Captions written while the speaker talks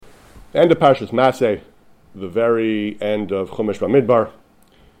End of Parshas Maseh, the very end of Chumash Bamidbar,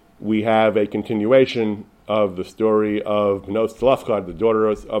 we have a continuation of the story of Bnos Tzlafchad, the daughter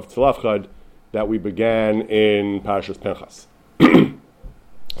of Tzlafchad, that we began in Parshas Pinchas.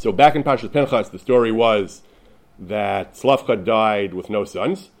 So back in Parshas Pinchas, the story was that Tzlafchad died with no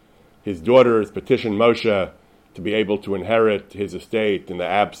sons. His daughters petitioned Moshe to be able to inherit his estate in the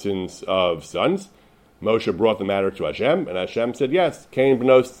absence of sons. Moshe brought the matter to Hashem, and Hashem said, yes, Cain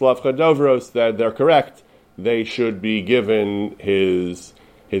Bnos Tzlafchad Dovros, that they're correct. They should be given his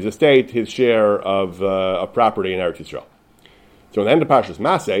estate, his share of property in Eretz Yisrael. So in the end of Parshas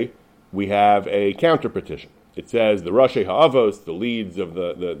Maseh, we have a counter petition. It says the Roshei Ha'avos, the leads of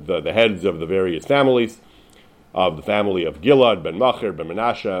the heads of the various families, of the family of Gilad, Ben Machir, Ben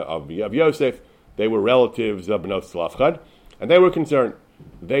Menashe, of Yosef, they were relatives of Bnos Tzlafchad, and they were concerned.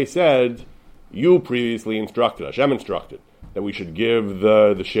 They said, you previously instructed, Hashem instructed, that we should give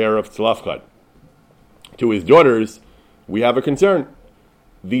the share of Tzlafchad to his daughters. We have a concern.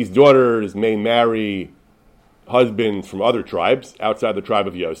 These daughters may marry husbands from other tribes outside the tribe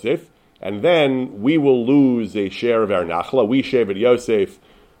of Yosef, and then we will lose a share of our nachla. We, Shevet Yosef,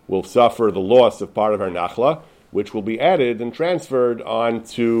 will suffer the loss of part of our nachla, which will be added and transferred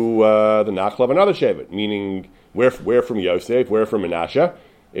onto the nachla of another Shevet, meaning we're from Yosef, we're from Menashe.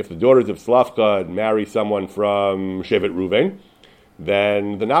 If the daughters of Tzlafchad marry someone from Shevet Ruvain,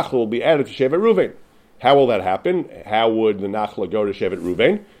 then the nachla will be added to Shevet Ruvain. How will that happen? How would the nachla go to Shevet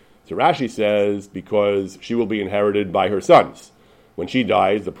Ruvain? So Rashi says, because she will be inherited by her sons. When she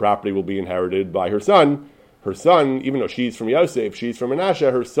dies, the property will be inherited by her son. Her son, even though she's from Yosef, she's from Menashe,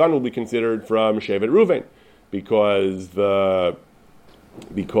 her son will be considered from Shevet Ruvain, because the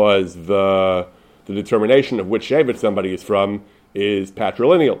determination of which Shevet somebody is from is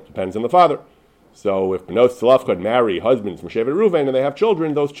patrilineal, depends on the father. So if Bnos Tzlafchad marry husbands from Shevet Ruvain and they have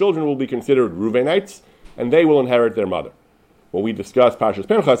children, those children will be considered Ruvainites, and they will inherit their mother. When we discussed Parshas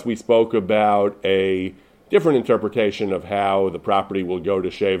Pinchas, we spoke about a different interpretation of how the property will go to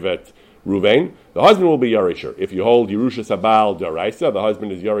Shevet Ruvain. The husband will be Yerisher. If you hold Yerushas Habal Daraisa, the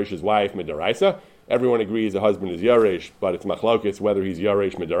husband is Yerish's wife Midaraisa. Everyone agrees the husband is Yerish, but it's machlokes whether he's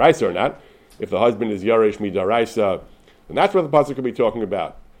Yerish Midaraisa or not. If the husband is Yerish Midaraisa, and that's what the pasuk could be talking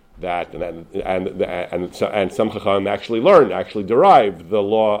about. That and some chacham actually derive the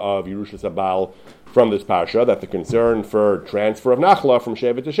law of Yerushas Habal from this parsha. That the concern for transfer of nachla from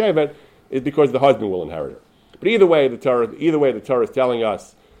shevet to shevet is because the husband will inherit her. But either way, the Torah is telling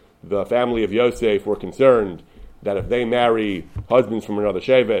us the family of Yosef were concerned that if they marry husbands from another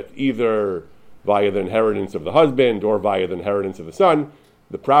shevet, either via the inheritance of the husband or via the inheritance of the son,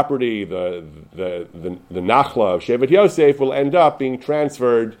 the property, the nachla of Shevet Yosef will end up being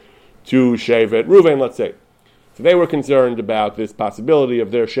transferred to Shevet Ruvain, let's say. So they were concerned about this possibility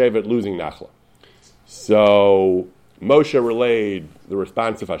of their Shevet losing nachla. So Moshe relayed the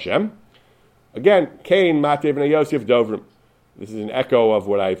response of Hashem. Again, Cain, Matev, and Yosef Dovrim. This is an echo of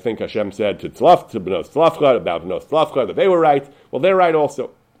what I think Hashem said to Bnos Tzlafchad, about Bnos Tzlafchad, that they were right. Well, they're right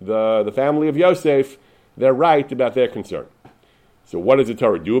also. The family of Yosef, they're right about their concern. So what does the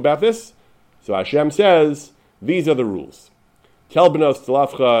Torah do about this? So Hashem says, these are the rules. Tell Bnos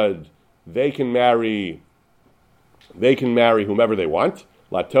Tzlafchad, they can marry whomever they want.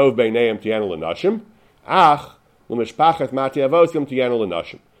 Latov beineim tiyanu l'nashim. Ach, l'mishpachat mati avosim tiyanu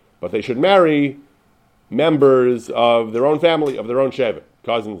l'nashim. But they should marry members of their own family, of their own shevet,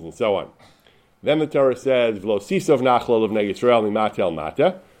 cousins and so on. Then the Torah says, v'lo sisov nachla l'vnei Yisrael mimatel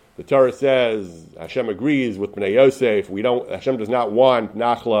mata. The Torah says, Hashem agrees with Bnei Yosef. Hashem does not want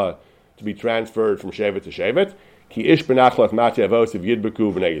nachla to be transferred from shevet to shevet. Ki ish b'nachlat mati avosiv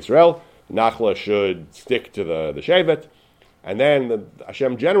yidbeku Bnei Yisrael. Nachla should stick to the shevet. And then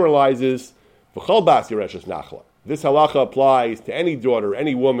Hashem generalizes, v'chol bas yereshes nachla. This halacha applies to any daughter,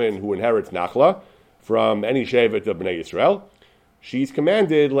 any woman who inherits nachla from any shevet of Bnei Yisrael. She's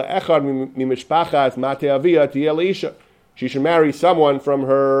commanded, le'echad mimishpachas mati avia tiyeh leisha. She should marry someone from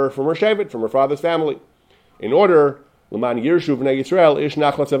her shevet, from her father's family, in order l'man yirshu b'nei Yisrael ish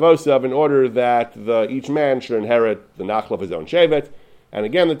nachlas avosav, in order that each man should inherit the nachla of his own shevet. And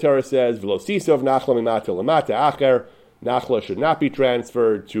again, the Torah says v'lo sisov nachla mimata lamata acher. Nachla should not be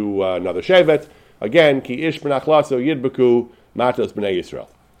transferred to another shevet. Again, ki ish b'nachlaso yidbeku matos b'nei Yisrael.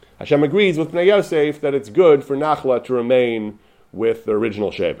 Hashem agrees with Bnei Yosef that it's good for nachla to remain with the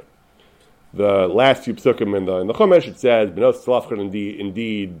original shevet. The last few psukim in the Chumash, it says, Bnos Tzlafchad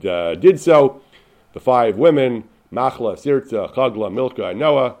indeed did so. The 5 women, Machla, Sirtza, Chagla, Milka, and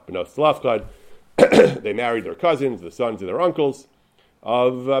Noah, Bnos Tzlafchad, they married their cousins, the sons of their uncles,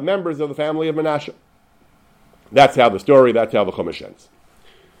 of members of the family of Menashe. That's how the Chumash ends.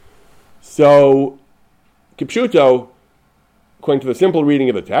 So, Kipshuto, according to the simple reading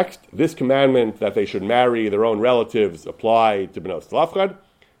of the text, this commandment that they should marry their own relatives applied to Benos Tzlafchad.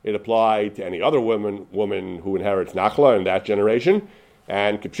 It applied to any other woman who inherits Nachla in that generation.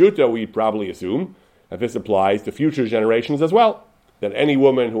 And Kipshuto, we probably assume that this applies to future generations as well. That any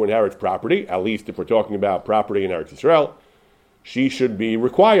woman who inherits property, at least if we're talking about property in Eretz Yisrael, she should be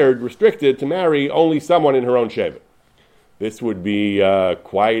restricted to marry only someone in her own shevet. This would be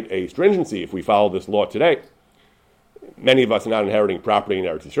quite a stringency if we follow this law today. Many of us are not inheriting property in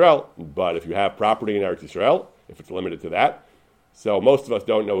Eretz Yisrael, but if you have property in Eretz Yisrael, if it's limited to that, so most of us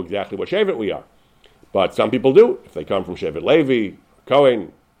don't know exactly what shevet we are. But some people do, if they come from Shevet Levi,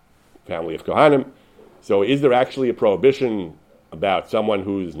 Kohen, family of Kohanim. So is there actually a prohibition about someone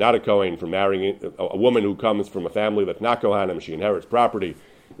who's not a Kohen from marrying a woman who comes from a family that's not Kohanim, she inherits property?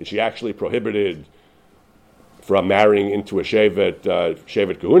 Is she actually prohibited from marrying into a Shevet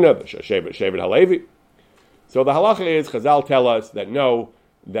Kahuna, Shevet Halevi? So the halacha is, Chazal tell us that no,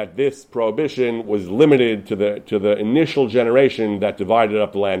 that this prohibition was limited to the initial generation that divided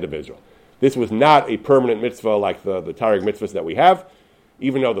up the land of Israel. This was not a permanent mitzvah like the Targum mitzvahs that we have,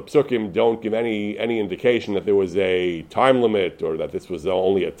 even though the psukim don't give any indication that there was a time limit or that this was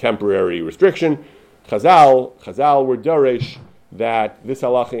only a temporary restriction. Chazal were dorish that this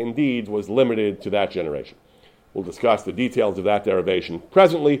halacha indeed was limited to that generation. We'll discuss the details of that derivation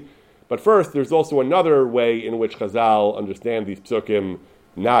presently, but first there's also another way in which Chazal understand these psukim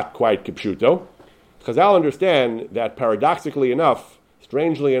not quite kipshuto. Chazal understand that paradoxically enough,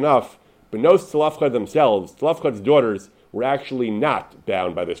 strangely enough, Benos Tzlafchad themselves, Tzlafchad's daughters, were actually not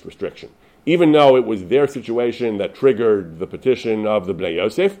bound by this restriction, even though it was their situation that triggered the petition of the Bnei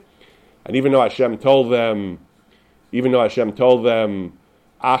Yosef, and even though Hashem told them,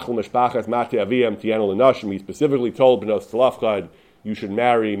 Achel mishpachas mate aviyam tienu l'nashim, he specifically told Benos Tzlafchad, you should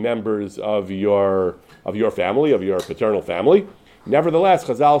marry members of your family, of your paternal family. Nevertheless,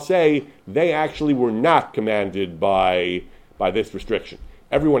 Chazal say they actually were not commanded by this restriction.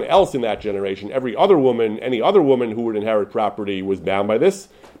 Everyone else in that generation, any other woman who would inherit property was bound by this,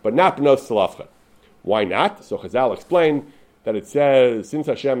 but not Benos Tzlafchad. Why not? So Chazal explained that it says, since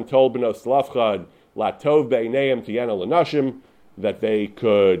Hashem told Benos Tzlafchad, La tov be'eineim tienu l'nashim, that they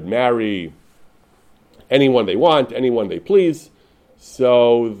could marry anyone they want, anyone they please,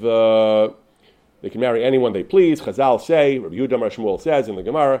 so they can marry anyone they please. Chazal say, Rabbi Yehuda Mar Shmuel says in the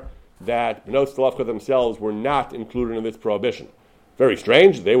Gemara, that Benos Tzlafchad themselves were not included in this prohibition. Very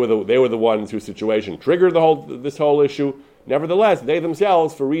strange. They were the ones whose situation triggered this whole issue. Nevertheless, they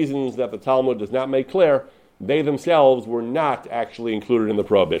themselves, for reasons that the Talmud does not make clear, they themselves were not actually included in the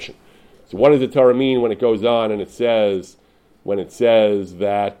prohibition. So what does the Torah mean when it goes on and it says that when it says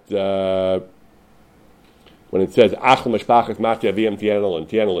Achel mishpachas mate aviyam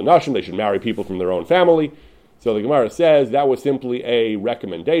tienu l'nashim, they should marry people from their own family? So the Gemara says that was simply a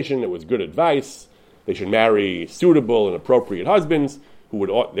recommendation. It was good advice. They should marry suitable and appropriate husbands they would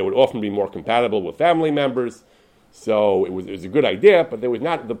often be more compatible with family members. So it was a good idea, but there was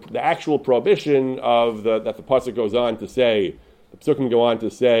not the actual prohibition of that the pasuk goes on to say. The psukim go on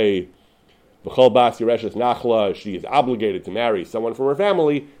to say, "V'chol bas yereshes nachla," she is obligated to marry someone from her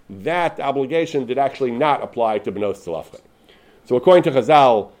family. That obligation did actually not apply to Benos Tzlafchad. So according to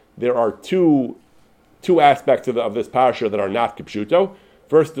Chazal, there are two aspects of this parasha that are not kipshuto.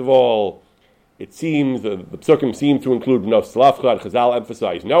 First of all, it seems the psukim seem to include Benos Tzlafchad. Chazal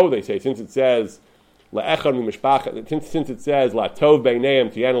emphasize no. They say since it says la'echad mimishpacha, since it says la tov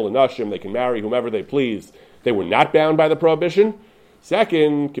beineim tienu l'nashim, they can marry whomever they please, they were not bound by the prohibition.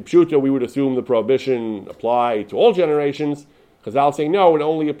 Second, kipshuto, we would assume the prohibition applied to all generations. Chazal say no, it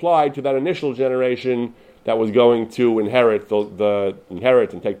only applied to that initial generation that was going to inherit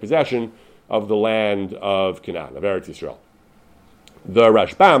and take possession of the land of Canaan, of Eretz Yisrael. The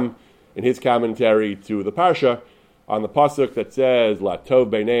Rashbam, in his commentary to the Parsha, on the pasuk that says La tov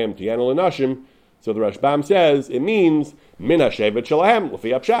beineim tienu l'nashim, so the Rashbam says it means min hashevet shelahem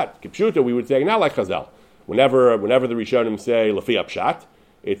l'fi apshat. Kipshuto, we would say not like Chazal. Whenever the Rishonim say Lefi Apshat,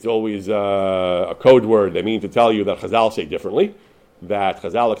 it's always a code word. They mean to tell you that Chazal say differently, that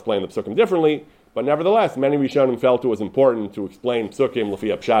Chazal explain the Psukim differently, but nevertheless, many Rishonim felt it was important to explain Psukim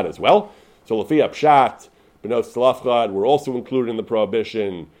Lefi Apshat as well. So Lefi Apshat, Benos Tzlafchad were also included in the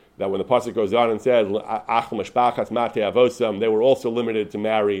prohibition, that when the pasuk goes on and says Achel mishpachas mate avosam, they were also limited to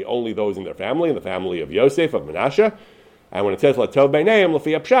marry only those in their family, in the family of Yosef, of Menashe. And when it says "Latov beineim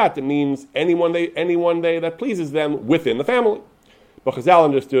l'fi apshat," it means anyone that pleases them within the family. But Chazal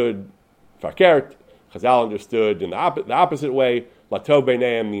understood fakert. Chazal understood in the opposite way. Latov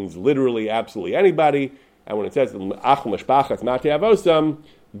beineim means literally absolutely anybody. And when it says "Achel mishpachas mate avosam,"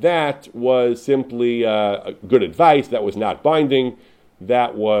 that was simply good advice, that was not binding,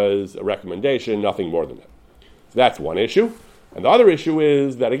 that was a recommendation, nothing more than that. So that's one issue. And the other issue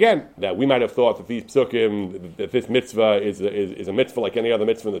is that, again, that we might have thought that these psukim, that this mitzvah is a mitzvah like any other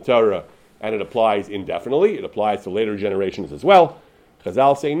mitzvah in the Torah, and it applies indefinitely. It applies to later generations as well.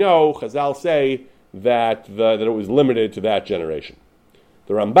 Chazal say no. Chazal say that it was limited to that generation.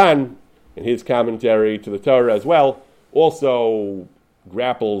 The Ramban, in his commentary to the Torah as well, also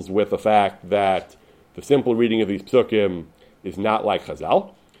grapples with the fact that the simple reading of these psukim is not like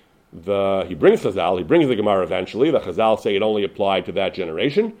Chazal. He brings the Gemara eventually. The Chazal say it only applied to that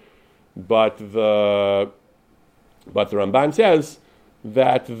generation, but the Ramban says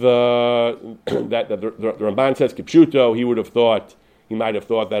that the Ramban says Kipshuto. He might have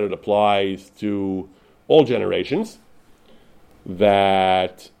thought that it applies to all generations.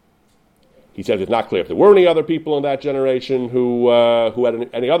 That he says it's not clear if there were any other people in that generation who had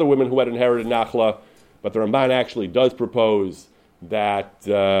any other women who had inherited Nachla, but the Ramban actually does propose that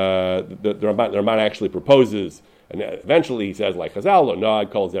the Ramban actually proposes, and eventually he says, like Chazal, no,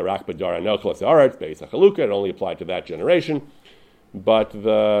 calls Zerach Badar Anochlas Aretz Beis HaChalukah. It only applied to that generation, but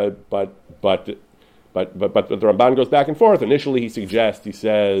the Ramban goes back and forth. Initially, he says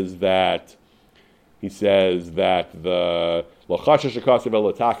that the that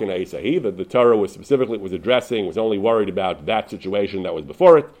the Torah was only worried about that situation that was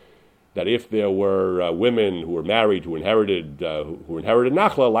before it. That if there were women who were married who inherited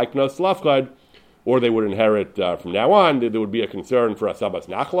Nachla, like Bnos Tzlafchad, or they would inherit from now on, there would be a concern for Asabas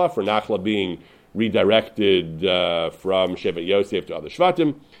Nachla, for Nachla being redirected from Shevet Yosef to other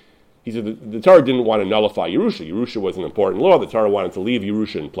Shvatim. He said the Torah didn't want to nullify Yerusha. Yerusha was an important law. The Torah wanted to leave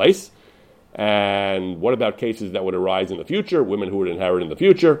Yerusha in place. And what about cases that would arise in the future, women who would inherit in the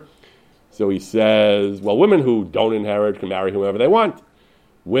future? So he says, well, women who don't inherit can marry whoever they want.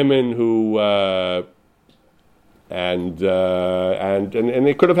 Women who and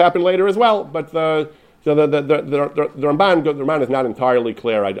it could have happened later as well, but the Ramban is not entirely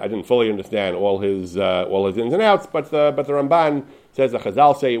clear. I didn't fully understand all his ins and outs, but the Ramban says the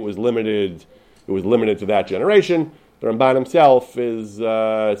Chazal say it was limited to that generation. The Ramban himself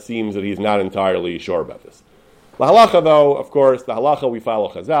seems that he's not entirely sure about this. The halacha, though, of course, we follow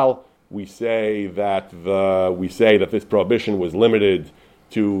Chazal. We say that this prohibition was limited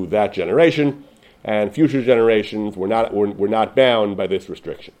to that generation, and future generations were not bound by this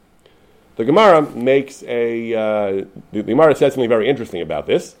restriction. The Gemara the Gemara says something very interesting about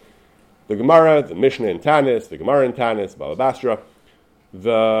this. The Gemara, the Mishnah in Tanis, the Gemara in Tanis, Baba Basra,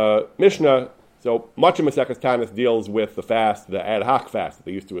 the Mishnah. So much of Maseches Tanis deals with the fast, the ad hoc fast that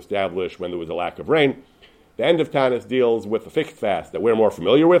they used to establish when there was a lack of rain. The end of Tanis deals with the fixed fast that we're more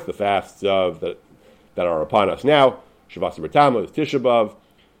familiar with, the fasts that are upon us now, Shavas B'Tammuz, Tisha B'Av.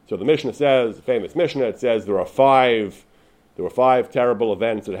 So the Mishnah says, the famous Mishnah, it says there were five terrible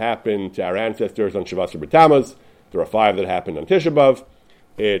events that happened to our ancestors on Shavas B'Tammuz. There are 5 that happened on Tisha B'Av.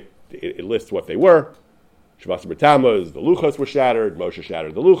 It lists what they were. Shavas B'Tammuz, the Luchos were shattered. Moshe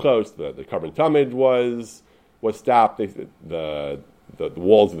shattered the Luchos. The Karban Tamid was stopped. The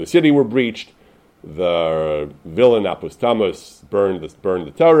walls of the city were breached. The villain Apus Tammuz burned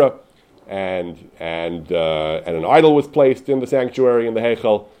the Torah, and an idol was placed in the sanctuary in the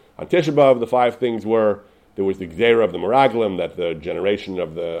Heichel. On Tisha B'Av, the 5 things were: there was the Gzeira of the Meraglim, that the generation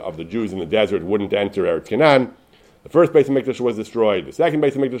of the Jews in the desert wouldn't enter Eretz Canaan. The first Beis HaMikdash was destroyed. The second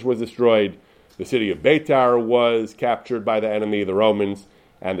Beis HaMikdash was destroyed. The city of Beitar was captured by the enemy, the Romans,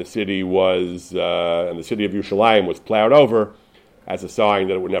 and the city of Yerushalayim was plowed over as a sign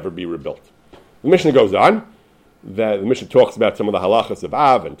that it would never be rebuilt. The Mishnah goes on. The Mishnah talks about some of the halachas of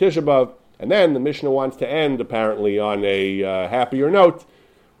Av and Tisha B'Av, and then the Mishnah wants to end apparently on a happier note.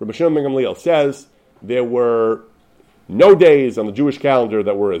 Rabbi Shimon ben Gamliel says there were no days on the Jewish calendar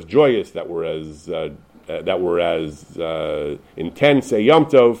that were as joyous, that were as intense a Yom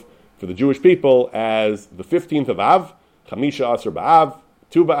Tov for the Jewish people as the 15th of Av, Chamisha Asar B'Av,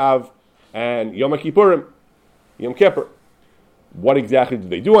 Tu B'Av, and Yom Kippurim, Yom Kippur. What exactly did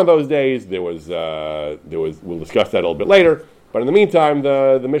they do on those days? There was. We'll discuss that a little bit later. But in the meantime,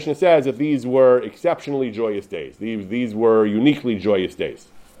 the Mishnah says that these were exceptionally joyous days. These were uniquely joyous days.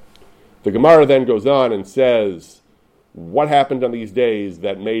 The Gemara then goes on and says, what happened on these days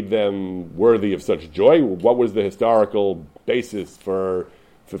that made them worthy of such joy? What was the historical basis for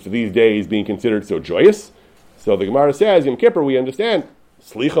these days being considered so joyous? So the Gemara says, Yom Kippur, we understand,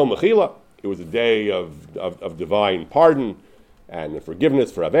 Slicho Mechila. It was a day of divine pardon and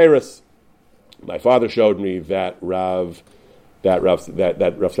forgiveness for Averis. My father showed me that Rav that Rav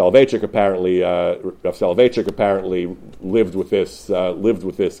Soloveitchik apparently lived with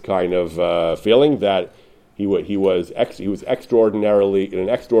this kind of feeling that he was extraordinarily in an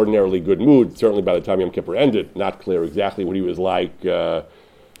extraordinarily good mood. Certainly by the time Yom Kippur ended, not clear exactly what he was like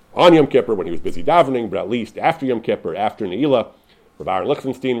on Yom Kippur when he was busy davening, but at least after Yom Kippur, after Ne'ilah, Rav Aaron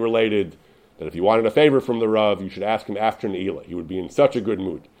Lichtenstein related that if you wanted a favor from the Rav, you should ask him after Ne'ilah. He would be in such a good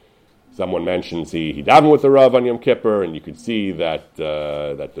mood. Someone mentions he davened with the Rav on Yom Kippur, and you could see that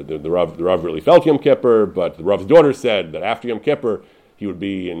the Rav really felt Yom Kippur, but the Rav's daughter said that after Yom Kippur, he would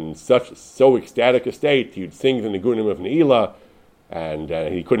be in so ecstatic a state, he would sing the Nigunim of Ne'ilah, and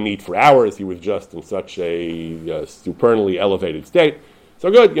he couldn't eat for hours. He was just in such a supernally elevated state. So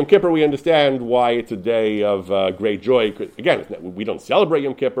good, Yom Kippur, we understand why it's a day of great joy. Again, we don't celebrate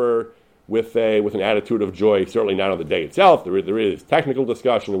Yom Kippur with an attitude of joy, certainly not on the day itself. There is technical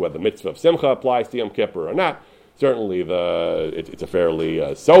discussion whether the mitzvah of Simcha applies to Yom Kippur or not. Certainly it's a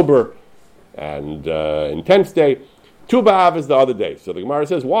fairly sober and intense day. Tu B'Av is the other day. So the Gemara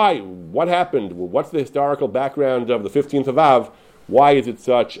says, why? What happened? What's the historical background of the 15th of Av? Why is it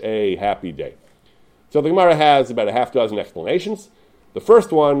such a happy day? So the Gemara has about a half dozen explanations. The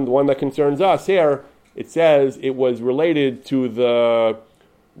first one, the one that concerns us here, it says it was related to the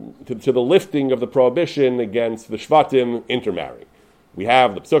lifting of the prohibition against the Shvatim intermarrying. We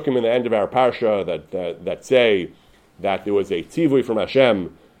have the psukim in the end of our parsha that say that there was a tzivui from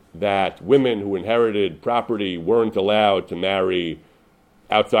Hashem that women who inherited property weren't allowed to marry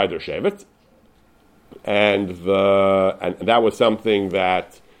outside their shevet, and that was something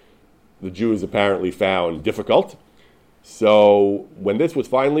that the Jews apparently found difficult. So when this was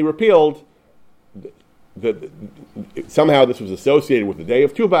finally repealed, somehow this was associated with the day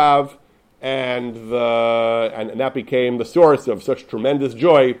of Tu B'Av, and that became the source of such tremendous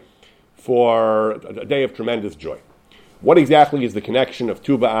joy for a day of tremendous joy. What exactly is the connection of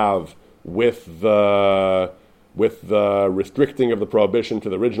Tu B'Av with the restricting of the prohibition to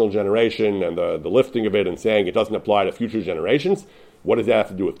the original generation and the lifting of it and saying it doesn't apply to future generations? What does that have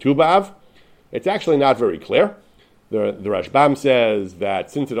to do with Tu B'Av? It's actually not very clear. The Rashbam says that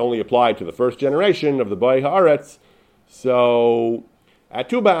since it only applied to the first generation of the B'nai Haaretz, so at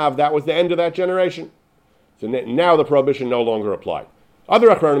Tu B'Av, that was the end of that generation. So now the prohibition no longer applied. Other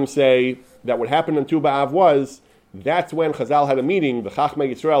Achronim say that what happened on Tu B'Av that's when Chazal had a meeting. The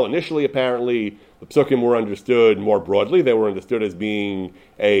Chachmei Yisrael, initially apparently the psukim were understood more broadly. They were understood as being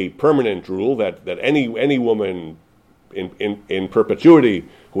a permanent rule that any woman in perpetuity,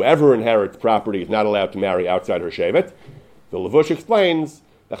 whoever inherits property, is not allowed to marry outside her shevet. The Levush explains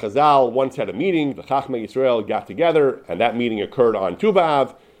that Chazal once had a meeting. The Chachmei Yisrael got together, and that meeting occurred on Tu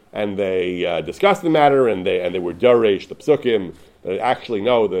B'Av, and they discussed the matter, and they were daresh the psukim that actually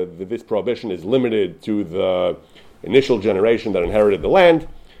no, this prohibition is limited to the initial generation that inherited the land.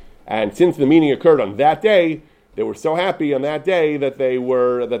 And since the meeting occurred on that day, they were so happy on that day that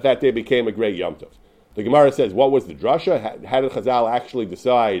that day became a great Yom Tov. The Gemara says, what was the drasha? How did Chazal actually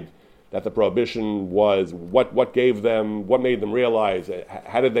decide that the prohibition was, what made them realize,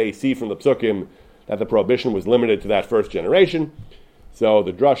 how did they see from the psukim that the prohibition was limited to that first generation? So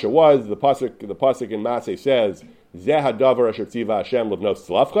the drasha was, the pasuk in Maseh says, Zeh hadavar asher tziva Hashem lebnos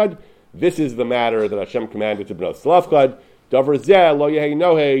tzlafchad. This is the matter that Hashem commanded to bnos tzlafchad. Davar zeh lo yehi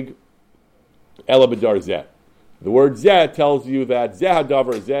noheg ela b'dar zeh. The word zeh tells you that zeh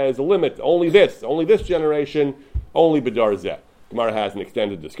hadavar zeh is a limit. Only this generation, only b'dar zeh. Gemara has an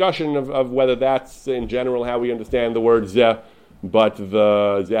extended discussion of whether that's in general how we understand the word zeh, but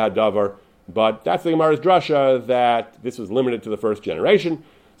the zeh hadavar. But that's the Gemara's drasha that this was limited to the first generation.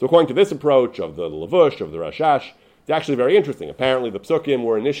 So according to this approach of the Levush, of the Rashash, it's actually very interesting. Apparently the psukim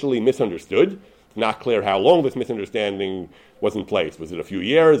were initially misunderstood. It's not clear how long this misunderstanding was in place. Was it a few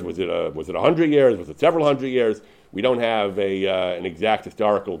years? Was it 100 years? Was it several hundred years? We don't have an exact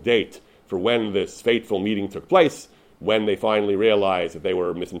historical date for when this fateful meeting took place, when they finally realized that they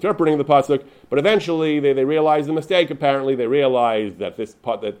were misinterpreting the pasuk. But eventually they realized the mistake. Apparently they realized that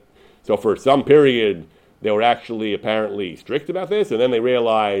so for some period they were actually apparently strict about this, and then they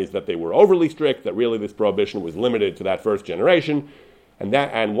realized that they were overly strict, that really this prohibition was limited to that first generation.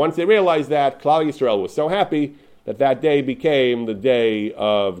 And once they realized that, Klal Yisrael was so happy that day became the day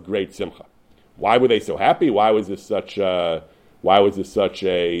of great simcha. Why were they so happy? Why was this such a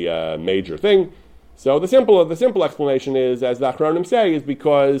major thing? So the simple explanation is, as the Achronim say, is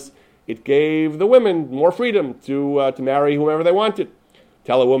because it gave the women more freedom to marry whomever they wanted.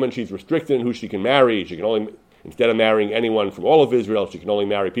 Tell a woman she's restricted in who she can marry. She can only, instead of marrying anyone from all of Israel, she can only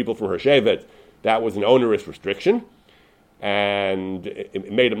marry people from her shevet. That was an onerous restriction. and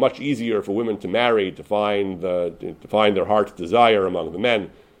it made it much easier for women to marry, to find their heart's desire among the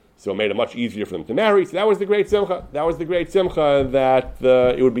men. So it made it much easier for them to marry. So that was the great simcha. That was the great simcha that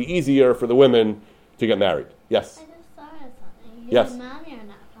it would be easier for the women to get married. Yes? I just thought of something. You Yes. and Mommy are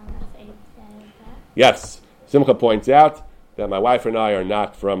not from the same shevet. Yes. Simcha points out that my wife and I are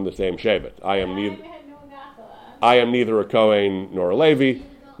not from the same shevet. I am neither a Kohen nor a Levi.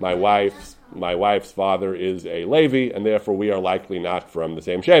 My wife's father is a Levi, and therefore we are likely not from the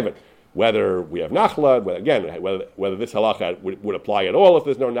same shevet. Whether we have nachla, whether this halacha would apply at all if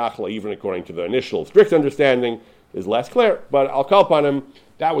there's no nachla, even according to the initial strict understanding, is less clear. But I'll call upon him.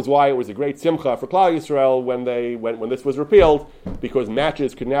 That was why it was a great simcha for Klal Yisrael when this was repealed, because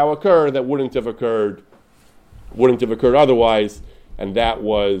matches could now occur that wouldn't have occurred otherwise, and that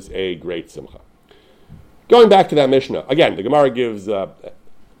was a great simcha. Going back to that Mishnah again, the Gemara gives a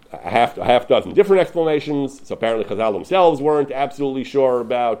half dozen different explanations. So apparently Chazal themselves weren't absolutely sure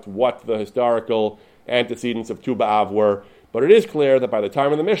about what the historical antecedents of Tu B'Av were, but it is clear that by the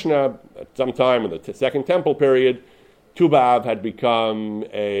time of the Mishnah, at some time in the Second Temple period, Tu B'Av had become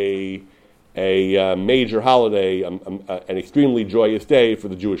a major holiday, an extremely joyous day for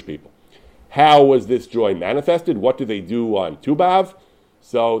the Jewish people. How was this joy manifested? What do they do on Tu B'Av?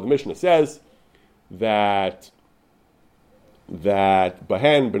 So the Mishnah says that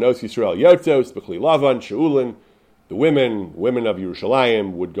Bahen Benos Yisrael Yotzos B'chli Lavan Sheulin, the women of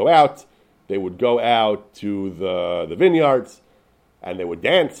Yerushalayim would go out. They would go out to the vineyards, and they would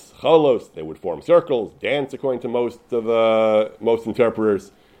dance cholos. They would form circles, dance according to most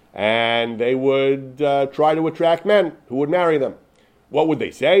interpreters, and they would try to attract men who would marry them. What would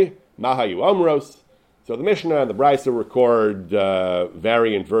they say? Mahayu Omros. So the Mishnah and the Brisa record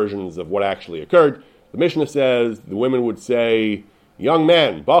variant versions of what actually occurred. The Mishnah says the women would say, "Young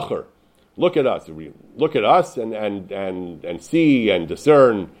man, Bacher, look at us and see and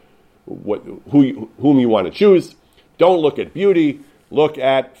discern whom you want to choose. Don't look at beauty, look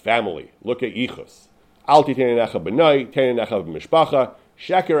at family, look at yichus. Al titenecha b'nai, tenenecha b'mishpacha,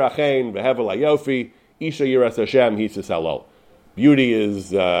 sheker achein v'hevel ayofi, isha yiras Hashem hisis halal." Beauty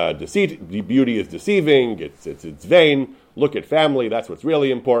is deceit. Beauty is deceiving. It's vain. Look at family. That's what's really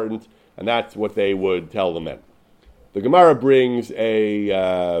important, and that's what they would tell the men. The Gemara brings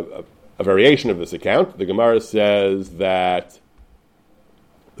a variation of this account. The Gemara says that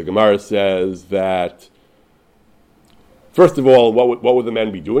first of all, what would the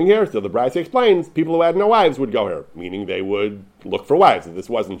men be doing here? So the Brisa explains people who had no wives would go here, meaning they would look for wives. This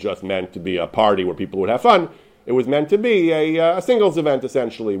wasn't just meant to be a party where people would have fun. It was meant to be a singles event,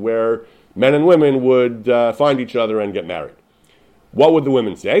 essentially, where men and women would find each other and get married. What would the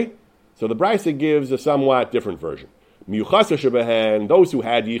women say? So the Brisa gives a somewhat different version. Miyuchasa shebehen, those who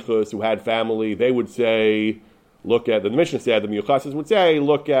had yichus, who had family, they would say, look at, the Mishnah said, the Miyuchasas would say,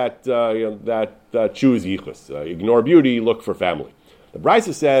 look at choose yichus. Ignore beauty, look for family. The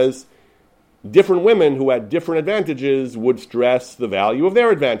Brisa says, different women who had different advantages would stress the value of their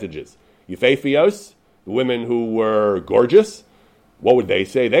advantages. Yifeifios, the women who were gorgeous, what would they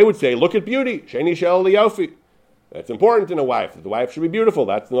say? They would say, look at beauty. Sheni shel liyofi. That's important in a wife. The wife should be beautiful.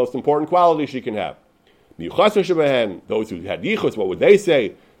 That's the most important quality she can have. Miyuchasa shebehen, those who had yichus, what would they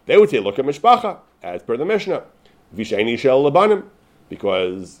say? They would say, look at mishpacha, as per the Mishnah. Visheni shel labanim,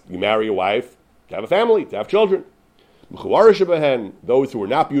 because you marry a wife to have a family, to have children. Mechuara shebehen, those who were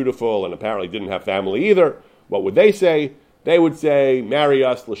not beautiful and apparently didn't have family either, what would they say? They would say, marry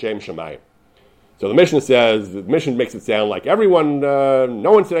us l'shem shamayim. So the Mishnah makes it sound like everyone,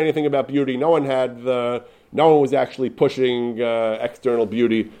 no one said anything about beauty. No one was actually pushing external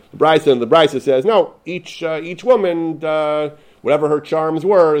beauty. The Brisa says no. Each woman, whatever her charms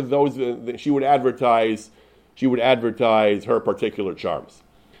were, she would advertise her particular charms.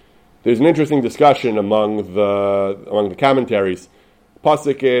 There's an interesting discussion among the commentaries. The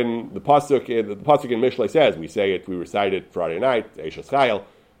pasuk in Mishlei says, we recite it Friday night, Eishes Chayil.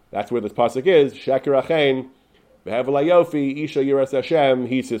 That's where this pasuk is. Sheker achein, v'hevel hayofi, isha yiras Hashem,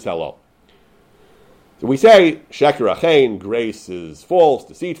 hisis halal. So we say, Sheker achein, grace is false,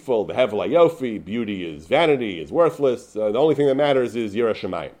 deceitful, v'hevel hayofi, beauty is vanity, is worthless. The only thing that matters is yiras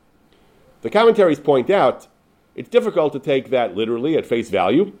Shamayim. The commentaries point out, it's difficult to take that literally at face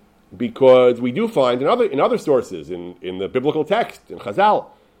value, because we do find in other sources, in the biblical text, in Chazal,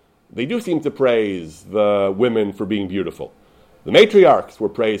 they do seem to praise the women for being beautiful. The matriarchs were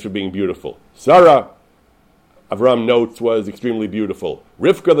praised for being beautiful. Sarah, Avram notes, was extremely beautiful.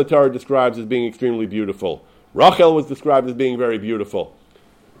 Rivka, the Torah describes as being extremely beautiful. Rachel was described as being very beautiful.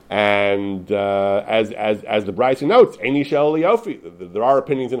 And as the Brisa notes, Eini Shel Liyofi. There are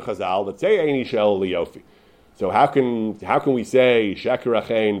opinions in Chazal that say Eini Shel Liyofi. So how can we say Sheker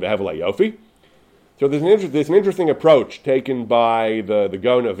Achein Vehevel Yofi? So there's an interesting approach taken by the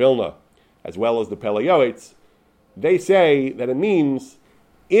Gaon of Vilna, as well as the Pele Yoetz. They say that it means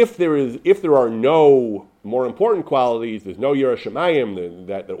if there are no more important qualities, there's no Yira Shemayim,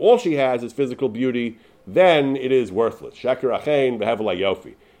 that all she has is physical beauty, then it is worthless. Sheker Achein Vehevel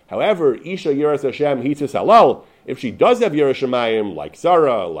Yofi. However, Isha Yiras Hashem Hitzis Halal, if she does have Yira Shemayim, like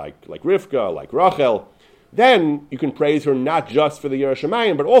Sarah, like Rivka, like Rachel, then you can praise her not just for the Yira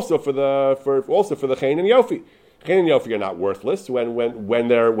Shemayim, but also for the Chen and Yofi. Chen and Yofi are not worthless when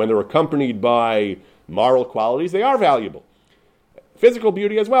they're accompanied by moral qualities. They are valuable. Physical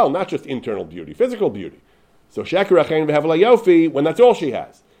beauty as well, not just internal beauty, physical beauty. So Sheker Achein Vehevel Yofi, when that's all she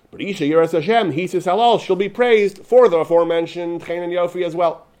has. But Isha Yiras Hashem Hitzis Halal, she'll be praised for the aforementioned Chen and Yofi as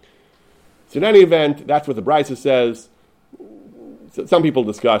well. So in any event, that's what the Brisa says. So some people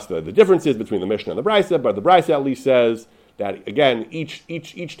discuss the differences between the Mishnah and the Brisa, but the Brisa at least says that, again,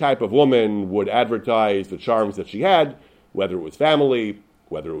 each type of woman would advertise the charms that she had, whether it was family,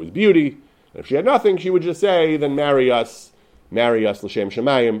 whether it was beauty. And if she had nothing, she would just say, then marry us l'shem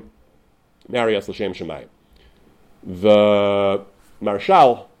shemayim, marry us l'shem shemayim. The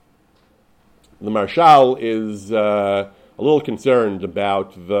Marshal is a little concerned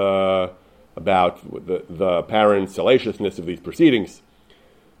about the apparent salaciousness of these proceedings.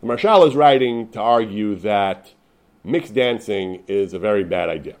 The Marshal is writing to argue that mixed dancing is a very bad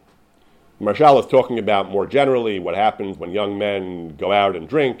idea. The Marshal is talking about more generally what happens when young men go out and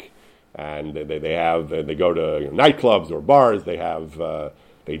drink, and they go to nightclubs or bars. They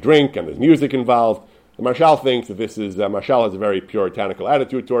drink and there's music involved. The Marshal thinks that Marshal has a very puritanical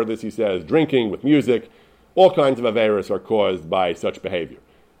attitude toward this. He says drinking with music, all kinds of averos are caused by such behavior.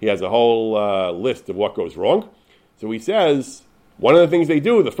 He has a whole list of what goes wrong. So he says, one of the things they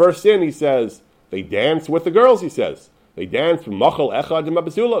do, the first sin, he says, they dance with the girls, he says. They dance with machal echad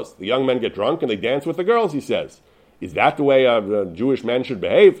basulos. The young men get drunk and they dance with the girls, he says. Is that the way a Jewish man should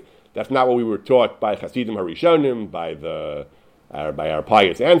behave? That's not what we were taught by Hasidim Harishonim, by our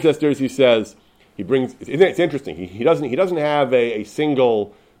pious ancestors, he says. It's interesting. He doesn't have a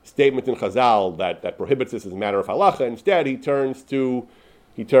single statement in Chazal that prohibits this as a matter of halacha. Instead, he turns to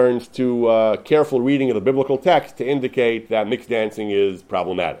careful reading of the biblical text to indicate that mixed dancing is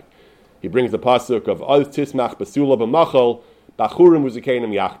problematic. He brings the pasuk of Az tismach basula b'machal bachurim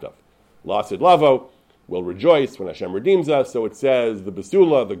uzikenim yachtav. Lasid lavo will rejoice when Hashem redeems us. So it says the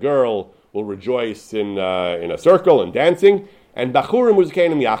basula, the girl, will rejoice in a circle and dancing, and bachurim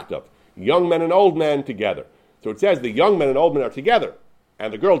uzikenim yachtav, young men and old men together. So it says the young men and old men are together,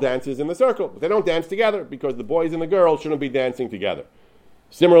 and the girl dances in the circle, but they don't dance together because the boys and the girls shouldn't be dancing together.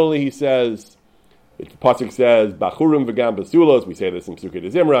 Similarly, he says, the pasuk says, "Bachurim v'gam basulos." We say this in Pesukei de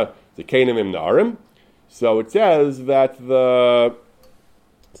Zimra. Zekenim im na'arim. So it says that the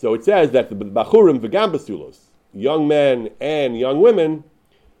bachurim v'gam basulos, young men and young women,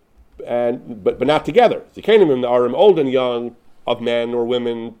 but not together. Zekenim im na'arim, old and young, of men or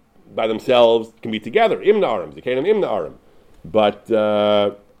women by themselves can be together. Im na'arim, zekenim im na'arim. But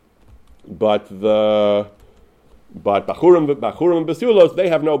bachurim and basulos, they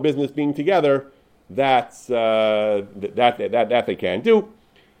have no business being together. That they can't do.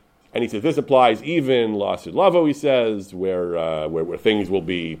 And he says this applies even lasid lavo. He says where things will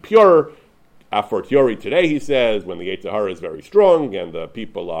be pure. A fortiori today, he says, when the Yetzer Hara is very strong and the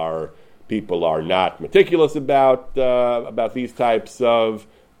people are not meticulous about these types of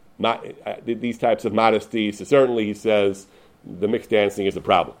modesty. So certainly, he says the mixed dancing is a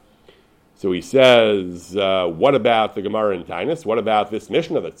problem. So he says, what about the Gemara in Tainus? What about this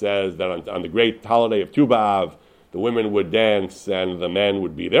Mishnah that says that on the great holiday of Tu B'Av, the women would dance and the men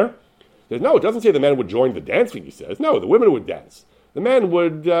would be there? Says, no, it doesn't say the men would join the dancing, he says. No, the women would dance. The men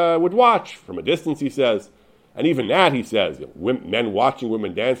would watch from a distance, he says. And even that, he says, men watching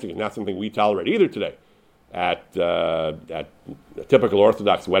women dancing is not something we tolerate either today. At a typical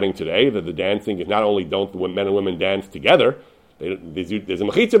Orthodox wedding today, the dancing is not only don't the men and women dance together, there's a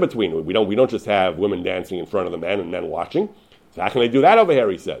mechitza between. We don't just have women dancing in front of the men and men watching. So how can they do that over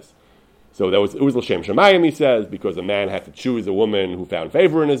here, he says. So it was l'shem shemayim, he says, because a man had to choose a woman who found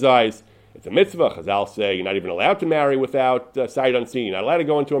favor in his eyes. It's a mitzvah. Chazal say you're not even allowed to marry without sight unseen. You're not allowed to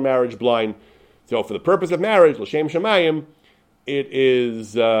go into a marriage blind. So for the purpose of marriage, l'shem shemayim, it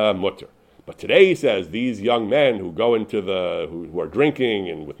is mutter. But today, he says, these young men who go into who are drinking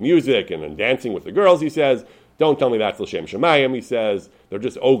and with music and dancing with the girls, he says, don't tell me that's l'shem shemayim. He says they're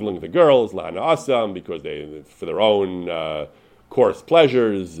just ogling the girls, la'ana asam, because for their own coarse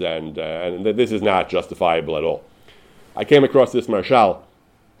pleasures, and this is not justifiable at all. I came across this Marshal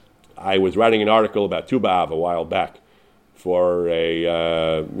I was writing an article about Tu B'Av a while back for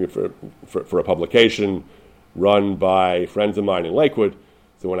a publication run by friends of mine in Lakewood.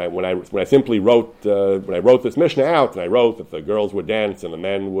 So when I simply wrote when I wrote this Mishnah out, and I wrote that the girls would dance and the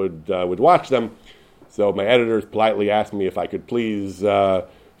men would watch them. So my editors politely asked me if I could please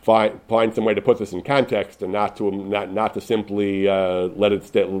find some way to put this in context and not to simply let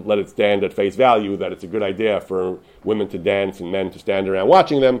it stand at face value that it's a good idea for women to dance and men to stand around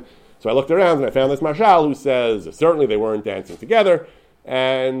watching them. So I looked around and I found this Marshal who says certainly they weren't dancing together,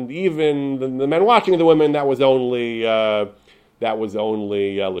 and even the men watching the women, that was only l'shem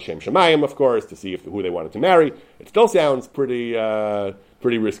shamayim, of course, to see who they wanted to marry. It still sounds pretty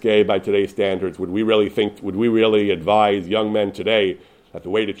risque by today's standards. Would we really advise young men today that the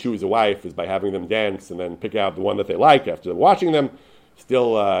way to choose a wife is by having them dance and then pick out the one that they like after watching them? It's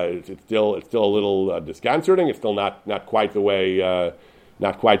still a little disconcerting. It's still not quite the way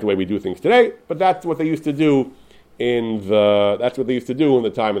we do things today. But that's what they used to do in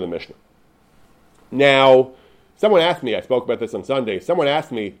the time of the Mishnah. Now, someone asked me, I spoke about this on Sunday, someone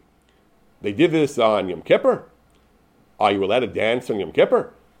asked me, they did this on Yom Kippur? Are you allowed to dance on Yom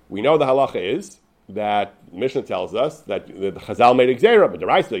Kippur? We know the halacha is that Mishnah tells us that the Chazal made Gzeira, but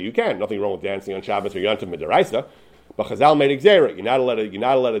Deraisa, you can. Nothing wrong with dancing on Shabbos or Yom Tov, Deraisa. But Chazal made Gzeira. You're not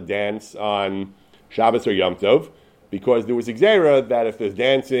allowed to dance on Shabbos or Yom Tov, because there was Gzeira that if there's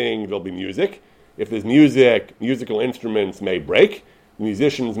dancing, there'll be music. If there's music, musical instruments may break.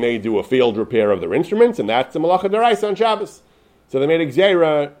 Musicians may do a field repair of their instruments, and that's the Malacha Deraisa on Shabbos. So they made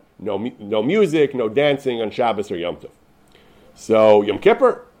Gzeira, no music, no dancing on Shabbos or Yom Tov. So Yom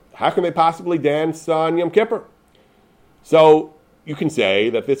Kippur, how can they possibly dance on Yom Kippur? So you can say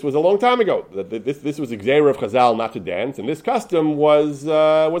that this was a long time ago, that this was a Gzeira of Chazal not to dance, and this custom was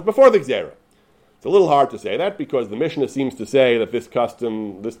before the Gzeira. It's a little hard to say that because the Mishnah seems to say that this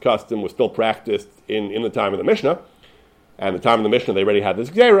custom was still practiced in the time of the Mishnah, and the time of the Mishnah they already had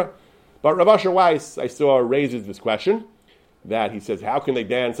this Gzeira. But Rav Asher Weiss, I saw, raises this question, that he says, how can they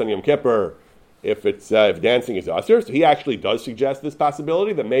dance on Yom Kippur if dancing is asur? So he actually does suggest this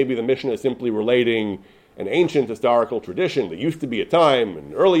possibility, that maybe the Mishnah is simply relating an ancient historical tradition. There used to be a time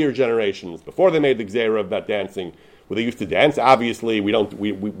in earlier generations, before they made the Gzeira about dancing, where they used to dance. Obviously, we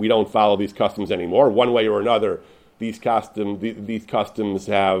don't follow these customs anymore. One way or another, these customs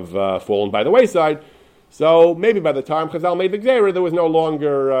have fallen by the wayside. So maybe by the time Chazal made the Gzeira, there was no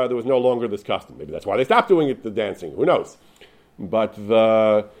longer this custom. Maybe that's why they stopped doing it, the dancing. Who knows? But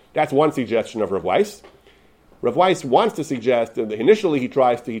that's one suggestion of Rav Weiss. Rav Weiss wants to suggest, initially he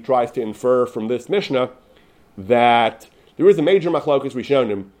tries to infer from this Mishnah that there is a major machlokas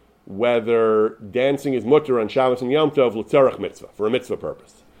rishonim whether dancing is mutter on Shabbos and Yom Tov l'tzarech mitzvah, for a mitzvah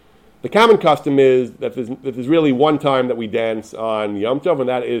purpose. The common custom is that there's really one time that we dance on Yom Tov, and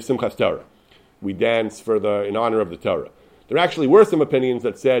that is Simchas Torah. We dance in honor of the Torah. There actually were some opinions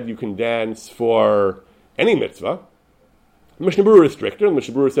that said you can dance for any mitzvah. The Mishnah Berurah is stricter. The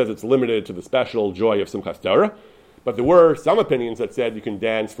Mishnah Berurah says it's limited to the special joy of Simchas Torah. But there were some opinions that said you can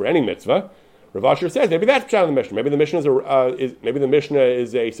dance for any mitzvah. Rav Asher says maybe that's pshat in the Mishnah. Maybe the Mishnah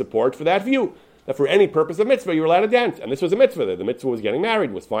is a support for that view, that for any purpose of mitzvah you're allowed to dance. And this was a mitzvah. The mitzvah was getting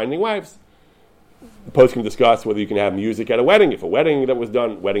married, was finding wives. The post can discuss whether you can have music at a wedding. If a wedding that was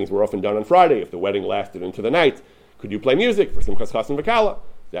done, weddings were often done on Friday. If the wedding lasted into the night, could you play music for Simchas Chassan V'Kala?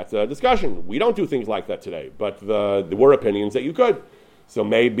 That's a discussion. We don't do things like that today, but there were opinions that you could. So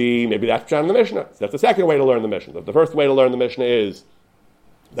maybe that's pshat in the Mishnah. So that's the second way to learn the Mishnah. The first way to learn the Mishnah is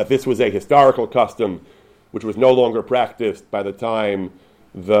that this was a historical custom which was no longer practiced by the time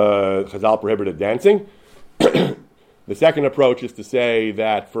the Chazal prohibited dancing. The second approach is to say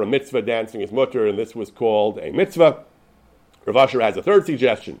that for a mitzvah, dancing is mutter, and this was called a mitzvah. Rav Asher has a third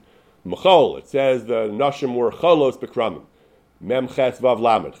suggestion. Mechol, it says the Nashim were cholos bekramim. Mem ches vav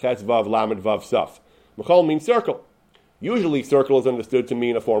lamed. Ches vav lamed vav saf. Mechol means circle. Usually circle is understood to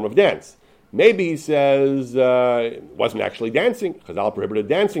mean a form of dance. Maybe he says it wasn't actually dancing. Chazal prohibited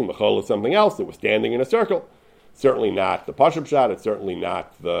dancing. Mechol is something else. It was standing in a circle. Certainly not the Pashup Pshat. It's certainly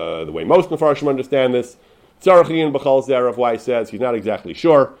not the way most Mefarshim understand this. Tzarachin B'chol Zer, Rav Weiss says he's not exactly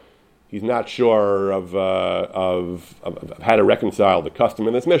sure. He's not sure of how to reconcile the custom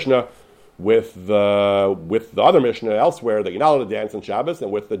in this Mishnah with the other Mishnah elsewhere that you're not allowed to dance on Shabbos,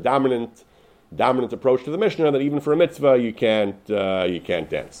 and with the dominant approach to the Mishnah that even for a mitzvah you can't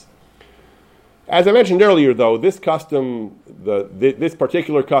dance. As I mentioned earlier, though, this custom, this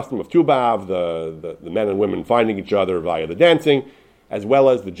particular custom of Tu B'Av, the men and women finding each other via the dancing, as well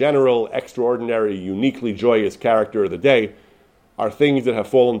as the general, extraordinary, uniquely joyous character of the day, are things that have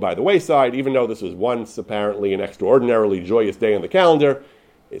fallen by the wayside. Even though this was once apparently an extraordinarily joyous day on the calendar,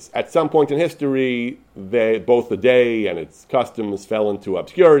 At some point in history, both the day and its customs fell into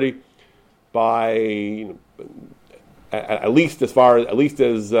obscurity. By at least as far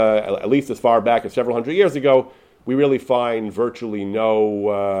back as several hundred years ago, we really find virtually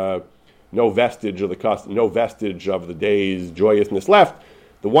no vestige of the custom, no vestige of the day's joyousness left.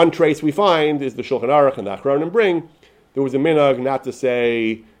 The one trace we find is the Shulchan Aruch and the Achronim bring. There was a minhag not to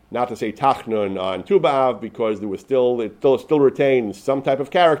say Tachnun on Tu B'Av because it still retained some type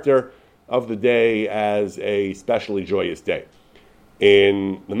of character of the day as a specially joyous day.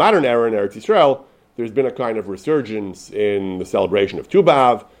 In the modern era in Eretz Yisrael, there's been a kind of resurgence in the celebration of Tu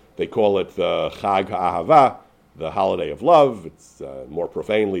B'Av. They call it the Chag HaAhava, the holiday of love. It's more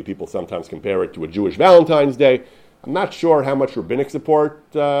profanely, people sometimes compare it to a Jewish Valentine's Day. I'm not sure how much rabbinic support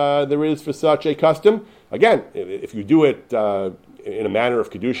there is for such a custom. Again, if you do it in a manner of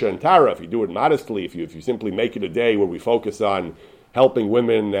Kedusha and Tara, if you do it modestly, if you simply make it a day where we focus on helping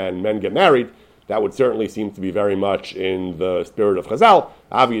women and men get married, that would certainly seem to be very much in the spirit of Chazal.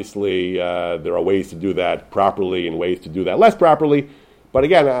 Obviously, there are ways to do that properly and ways to do that less properly. But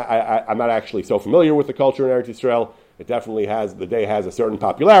again, I'm not actually so familiar with the culture in Eretz Yisrael. It definitely the day has a certain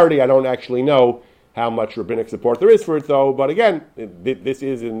popularity. I don't actually know how much rabbinic support there is for it, though. But again, this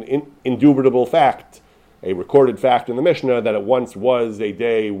is an indubitable fact, a recorded fact in the Mishnah, that it once was a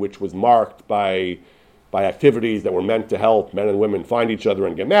day which was marked by activities that were meant to help men and women find each other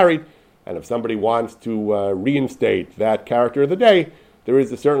and get married. And if somebody wants to reinstate that character of the day, there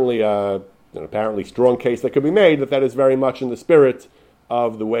is certainly an apparently strong case that could be made that is very much in the spirit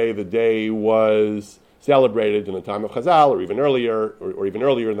of the way the day was celebrated in the time of Chazal, or even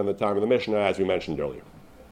earlier than the time of the Mishnah, as we mentioned earlier.